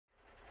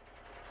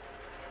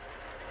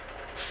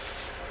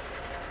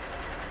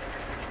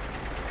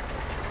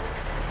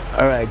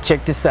Alright,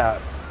 check this out.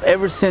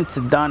 Ever since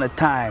the dawn of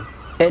time,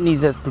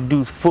 Etnies has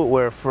produced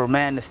footwear for a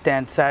man to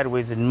stand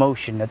sideways in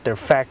motion at their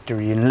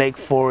factory in Lake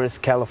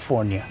Forest,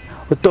 California.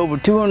 With over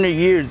 200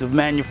 years of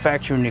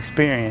manufacturing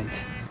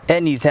experience,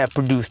 Etnies have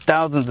produced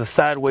thousands of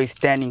sideways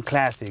standing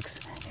classics,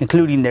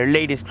 including their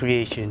latest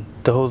creation,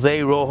 the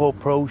JOSE Rojo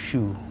Pro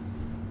shoe.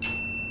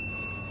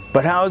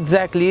 But how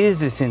exactly is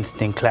this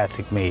instant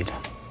classic made?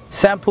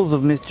 Samples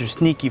of Mr.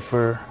 Sneaky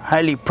Fur,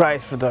 highly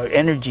priced for the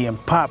energy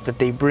and pop that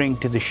they bring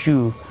to the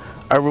shoe,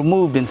 are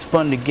removed and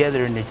spun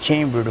together in the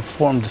chamber to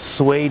form the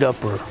suede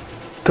upper.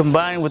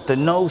 Combined with the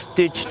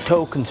no-stitch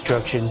toe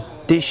construction,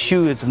 this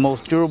shoe is the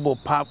most durable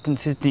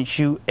pop-consistent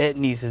shoe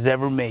Etnies has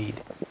ever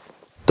made.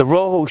 The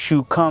Rojo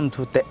shoe comes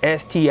with the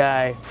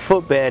STI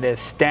footbed as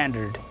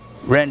standard,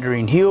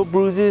 rendering heel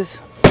bruises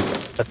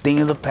a thing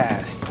of the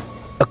past.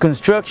 A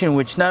construction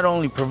which not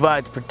only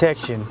provides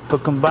protection,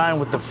 but combined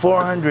with the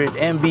 400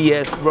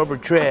 MBS rubber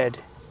tread,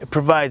 it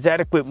provides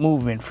adequate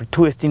movement for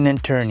twisting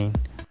and turning.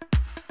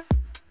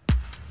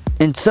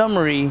 In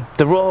summary,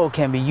 the Rojo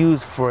can be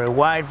used for a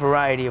wide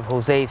variety of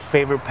Jose's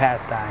favorite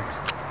pastimes: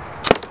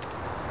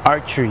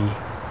 archery,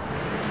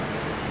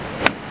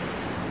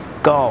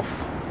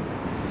 golf,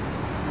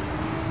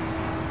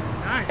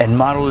 and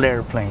modeled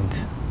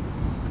airplanes.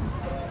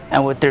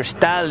 And with their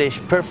stylish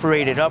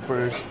perforated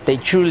uppers, they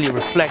truly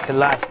reflect the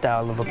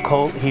lifestyle of a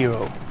cult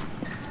hero.